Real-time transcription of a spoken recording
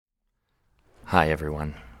Hi,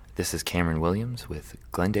 everyone. This is Cameron Williams with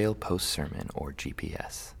Glendale Post Sermon, or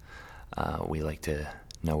GPS. We like to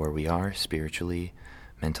know where we are spiritually,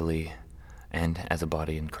 mentally, and as a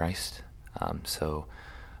body in Christ. So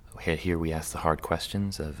here we ask the hard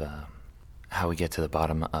questions of how we get to the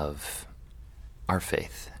bottom of our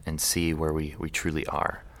faith and see where we truly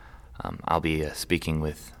are. I'll be speaking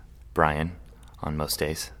with Brian on most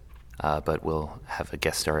days, but we'll have a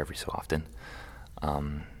guest star every so often.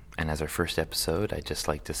 And as our first episode, I'd just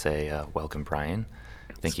like to say welcome, Brian.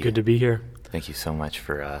 It's good to be here. Thank you so much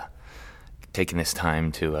for taking this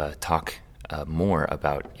time to talk more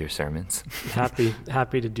about your sermons. Happy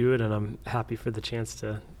to do it, and I'm happy for the chance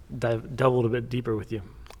to delve a little bit deeper with you.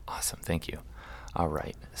 Awesome, thank you. All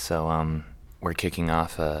right, so we're kicking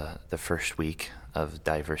off the first week of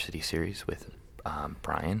Diversity series with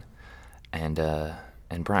Brian, and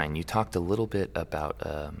Brian, you talked a little bit about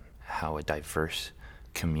how a diverse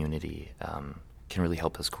community can really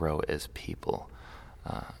help us grow as people.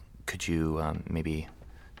 Could you maybe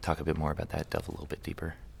talk a bit more about that, delve a little bit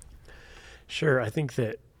deeper? Sure. I think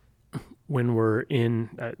that when we're in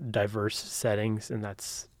diverse settings, and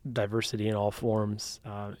that's diversity in all forms,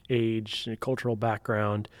 age, cultural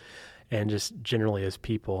background, and just generally as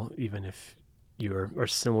people, even if you are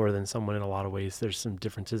similar than someone in a lot of ways, there's some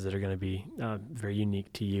differences that are going to be very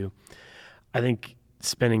unique to you. I think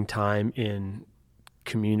spending time in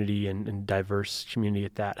community and diverse community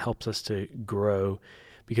at that helps us to grow,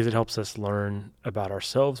 because it helps us learn about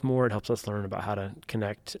ourselves more. It helps us learn about how to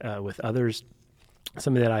connect with others.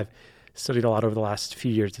 Something that I've studied a lot over the last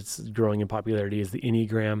few years that's growing in popularity is the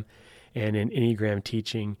Enneagram. And in Enneagram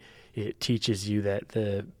teaching, it teaches you that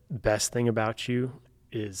the best thing about you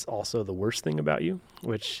is also the worst thing about you,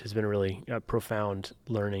 which has been a really profound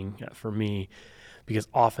learning for me, because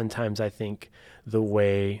oftentimes I think the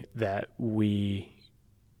way that we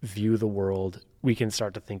view the world, we can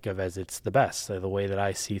start to think of as it's the best. So the way that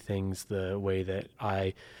I see things, the way that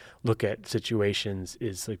I look at situations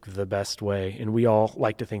is like the best way. And we all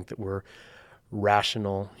like to think that we're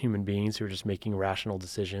rational human beings who are just making rational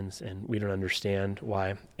decisions, and we don't understand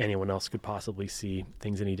why anyone else could possibly see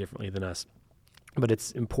things any differently than us. But it's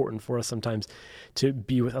important for us sometimes to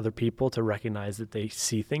be with other people, to recognize that they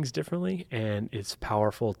see things differently, and it's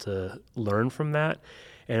powerful to learn from that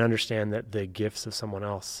and understand that the gifts of someone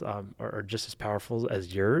else are just as powerful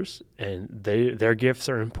as yours, and their gifts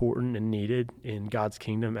are important and needed in God's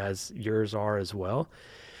kingdom as yours are as well.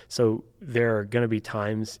 So there are going to be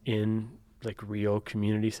times in like real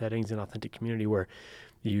community settings and authentic community where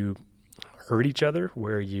you hurt each other,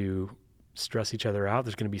 where you stress each other out.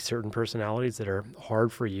 There's going to be certain personalities that are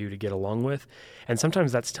hard for you to get along with. And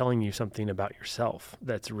sometimes that's telling you something about yourself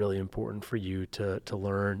that's really important for you to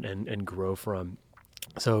learn and grow from.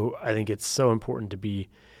 So I think it's so important to be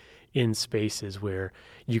in spaces where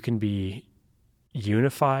you can be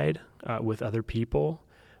unified with other people,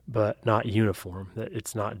 but not uniform. That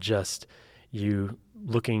it's not just you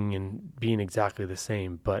looking and being exactly the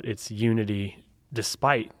same, but it's unity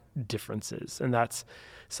despite differences. And that's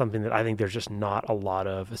something that I think there's just not a lot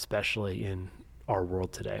of, especially in our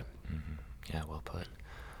world today. Mm-hmm. Yeah, well put.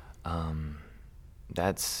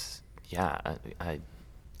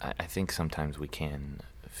 I think sometimes we can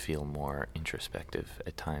feel more introspective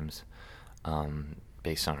at times,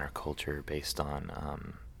 based on our culture, based on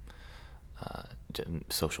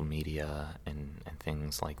social media and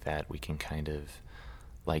things like that. We can kind of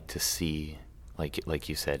like to see, like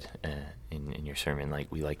you said in your sermon, like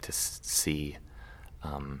we like to see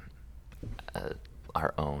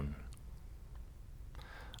our own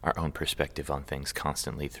perspective on things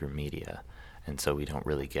constantly through media, and so we don't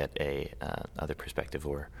really get a other perspective,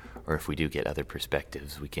 or if we do get other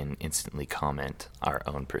perspectives, we can instantly comment our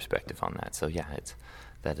own perspective on that. So yeah,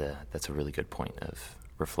 that's a really good point of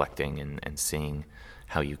reflecting and seeing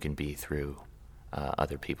how you can be through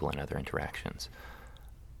other people and other interactions.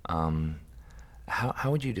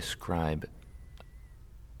 How would you describe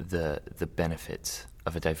the benefits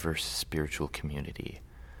of a diverse spiritual community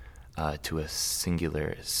to a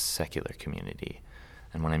singular secular community?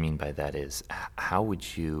 And what I mean by that is, how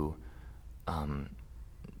would you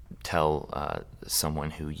tell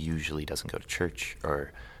someone who usually doesn't go to church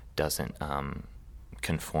or doesn't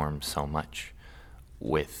conform so much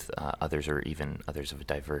with others, or even others of a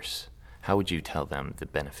diverse, how would you tell them the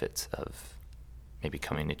benefits of maybe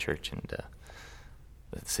coming to church and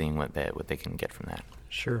seeing what they can get from that?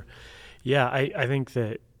 Sure. Yeah, I think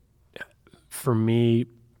that for me,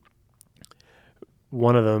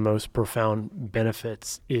 one of the most profound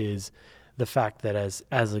benefits is the fact that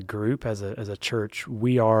as a group, as a church,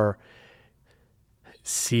 we are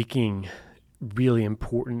seeking really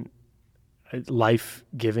important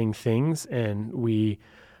life-giving things, and we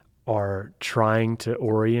are trying to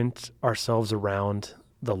orient ourselves around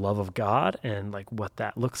the love of God and like what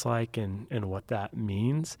that looks like and what that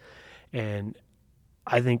means. And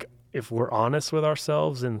I think if we're honest with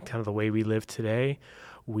ourselves and kind of the way we live today,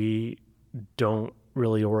 we don't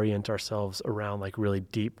really orient ourselves around like really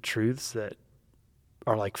deep truths that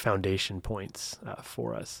are like foundation points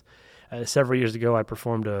for us. Several years ago, I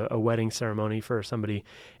performed a wedding ceremony for somebody,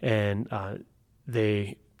 and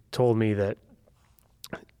they told me that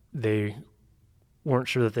they weren't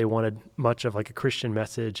sure that they wanted much of like a Christian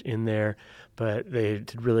message in there, but they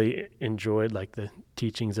had really enjoyed like the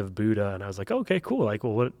teachings of Buddha. And I was like, okay, cool. Like,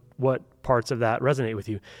 well, what parts of that resonate with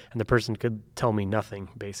you? And the person could tell me nothing,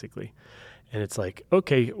 basically. And it's like,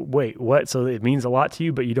 okay, wait, what? So it means a lot to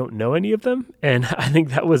you, but you don't know any of them? And I think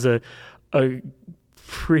that was a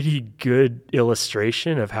pretty good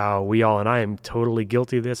illustration of how we all, and I am totally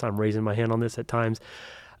guilty of this, I'm raising my hand on this at times,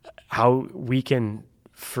 how we can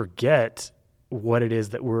forget what it is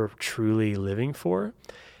that we're truly living for.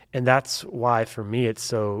 And that's why, for me, it's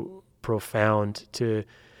so profound to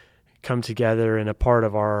come together. And a part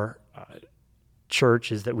of our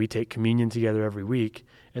church is that we take communion together every week.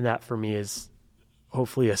 And that, for me, is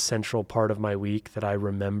hopefully a central part of my week, that I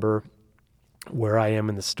remember where I am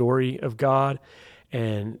in the story of God.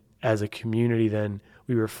 And as a community, then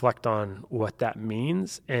we reflect on what that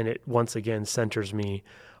means. And it once again centers me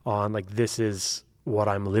on like, this is what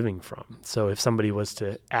I'm living from. So if somebody was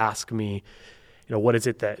to ask me, what is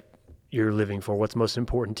it that you're living for? What's most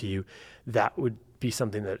important to you? That would be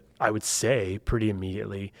something that I would say pretty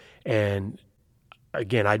immediately. And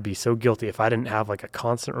again, I'd be so guilty if I didn't have like a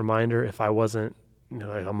constant reminder, if I wasn't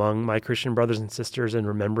like among my Christian brothers and sisters and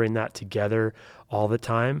remembering that together all the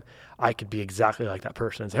time. I could be exactly like that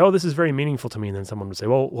person and say, oh, this is very meaningful to me. And then someone would say,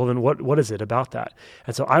 well, then what is it about that?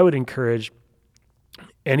 And so I would encourage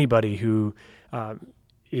anybody who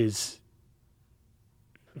is,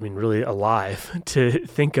 really alive, to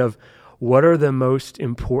think of what are the most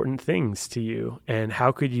important things to you, and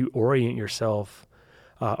how could you orient yourself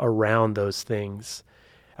around those things.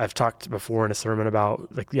 I've talked before in a sermon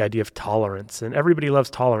about like the idea of tolerance, and everybody loves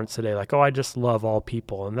tolerance today. Like, oh, I just love all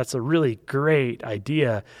people. And that's a really great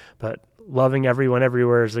idea, but loving everyone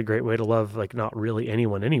everywhere is a great way to love like not really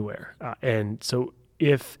anyone anywhere. And so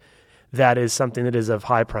if that is something that is of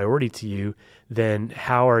high priority to you, then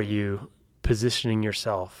how are you positioning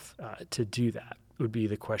yourself to do that, would be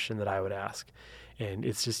the question that I would ask. And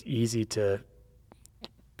it's just easy to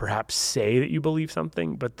perhaps say that you believe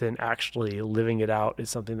something, but then actually living it out is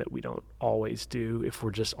something that we don't always do if we're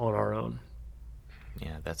just on our own.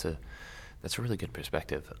 Yeah, that's a really good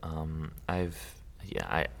perspective. I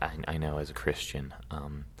know as a Christian,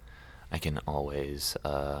 I can always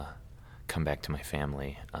come back to my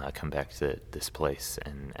family, come back to this place,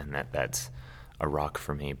 and that's a rock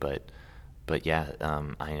for me. But yeah,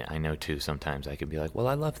 I know too, sometimes I could be like, well,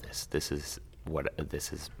 I love this. This is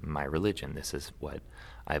my religion. This is what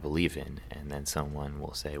I believe in. And then someone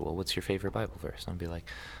will say, well, what's your favorite Bible verse? And I'll be like,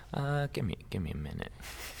 give me a minute.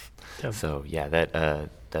 Yeah. So yeah,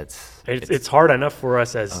 that's it's hard enough for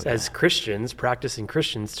us as Christians, practicing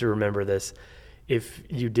Christians, to remember this. If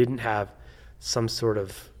you didn't have some sort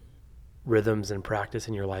of rhythms and practice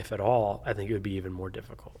in your life at all, I think it would be even more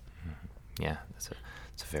difficult. Mm-hmm. Yeah, it's a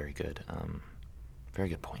very good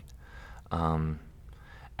point.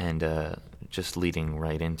 And just leading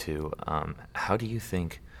right into, how do you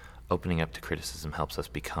think opening up to criticism helps us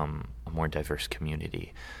become a more diverse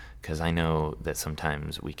community? Because I know that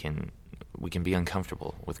sometimes we can be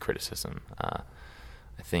uncomfortable with criticism.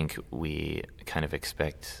 I think we kind of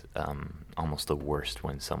expect almost the worst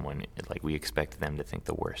when someone, like, we expect them to think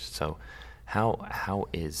the worst. So how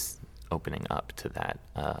is opening up to that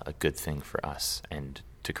a good thing for us and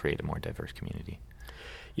to create a more diverse community?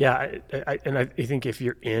 Yeah, I think if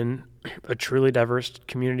you're in a truly diverse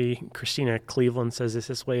community, Christina Cleveland says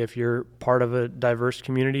this way: if you're part of a diverse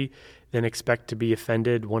community, then expect to be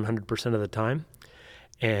offended 100% of the time.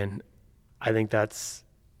 And I think that's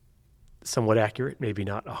somewhat accurate, maybe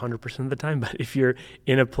not 100% of the time, but if you're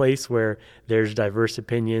in a place where there's diverse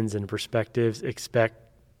opinions and perspectives, expect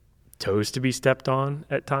toes to be stepped on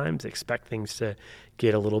at times, expect things to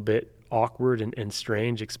get a little bit awkward and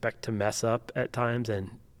strange, expect to mess up at times, and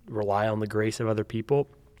rely on the grace of other people.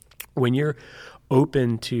 When you're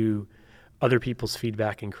open to other people's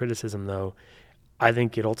feedback and criticism, though, I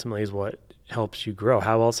think it ultimately is what helps you grow.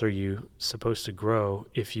 How else are you supposed to grow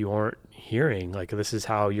if you aren't hearing? Like, this is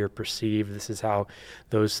how you're perceived. This is how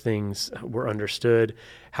those things were understood.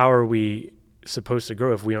 How are we supposed to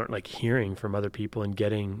grow if we aren't like hearing from other people and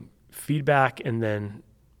getting feedback and then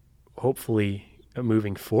hopefully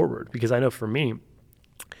moving forward. Because I know for me,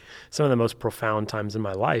 some of the most profound times in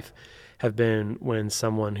my life have been when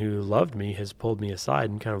someone who loved me has pulled me aside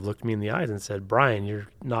and kind of looked me in the eyes and said, Brian, you're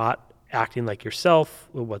not acting like yourself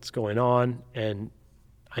with what's going on. And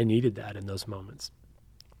I needed that in those moments.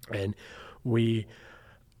 And we,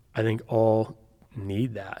 I think, all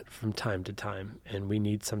need that from time to time. And we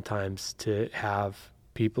need sometimes to have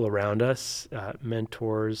people around us,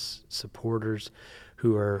 mentors, supporters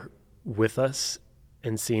who are with us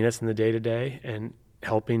and seeing us in the day-to-day and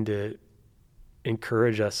helping to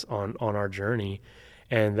encourage us on our journey.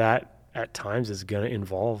 And that at times is going to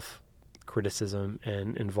involve criticism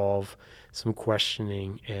and involve some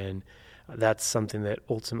questioning. And that's something that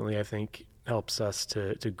ultimately I think helps us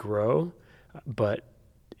to grow, but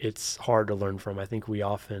it's hard to learn from. I think we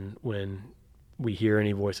often, when we hear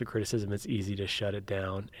any voice of criticism, it's easy to shut it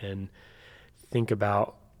down and think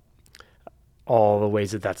about all the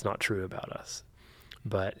ways that that's not true about us.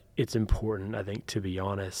 But it's important, I think, to be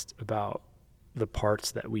honest about the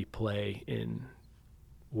parts that we play in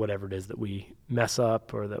whatever it is that we mess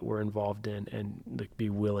up or that we're involved in, and be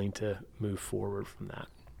willing to move forward from that.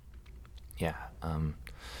 Yeah.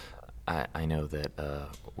 I know that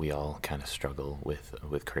we all kind of struggle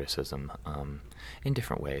with criticism in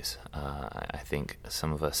different ways. I think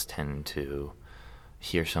some of us tend to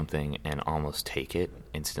hear something and almost take it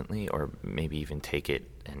instantly, or maybe even take it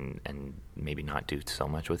and maybe not do so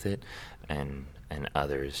much with it, and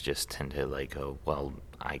others just tend to like go, well,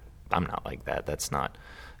 I'm not like that. That's not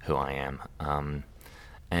who I am.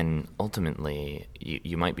 And ultimately,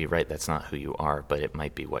 you might be right. That's not who you are, but it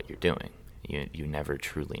might be what you're doing. You never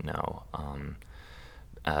truly know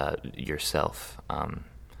yourself.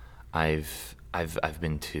 I've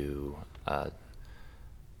been to a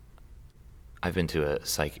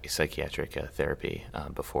psychiatric therapy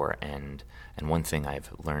before, and one thing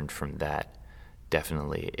I've learned from that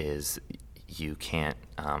definitely is you can't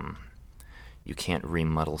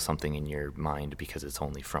remuddle something in your mind because it's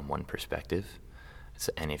only from one perspective.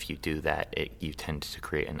 And if you do that, you tend to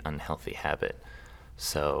create an unhealthy habit.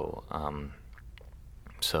 So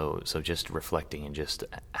just reflecting and just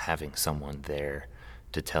having someone there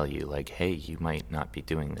to tell you, like, hey, you might not be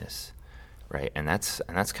doing this, right? And that's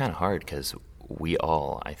kind of hard, because we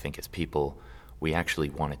all, I think, as people, we actually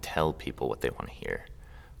want to tell people what they want to hear.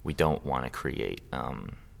 We don't want to create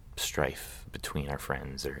strife between our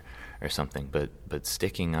friends or something, but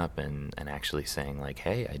sticking up and actually saying, like,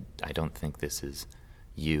 hey, I don't think this is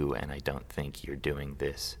you, and I don't think you're doing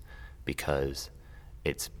this because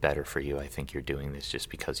it's better for you. I think you're doing this just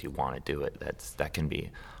because you want to do it. That can be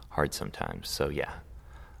hard sometimes. So yeah.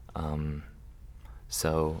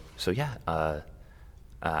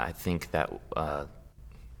 I think that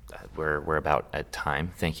we're about at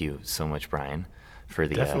time. Thank you so much, Brian, for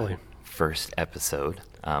the first episode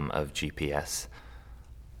of GPS.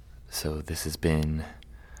 So this has been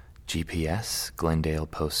GPS, Glendale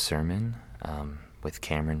Post Sermon, with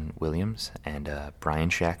Cameron Williams and Brian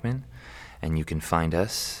Shackman. And you can find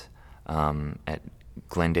us at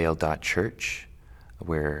glendale.church,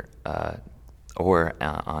 or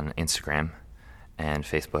on Instagram and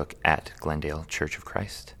Facebook at Glendale Church of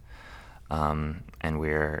Christ. And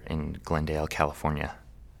we're in Glendale, California.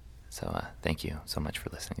 So thank you so much for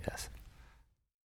listening to us.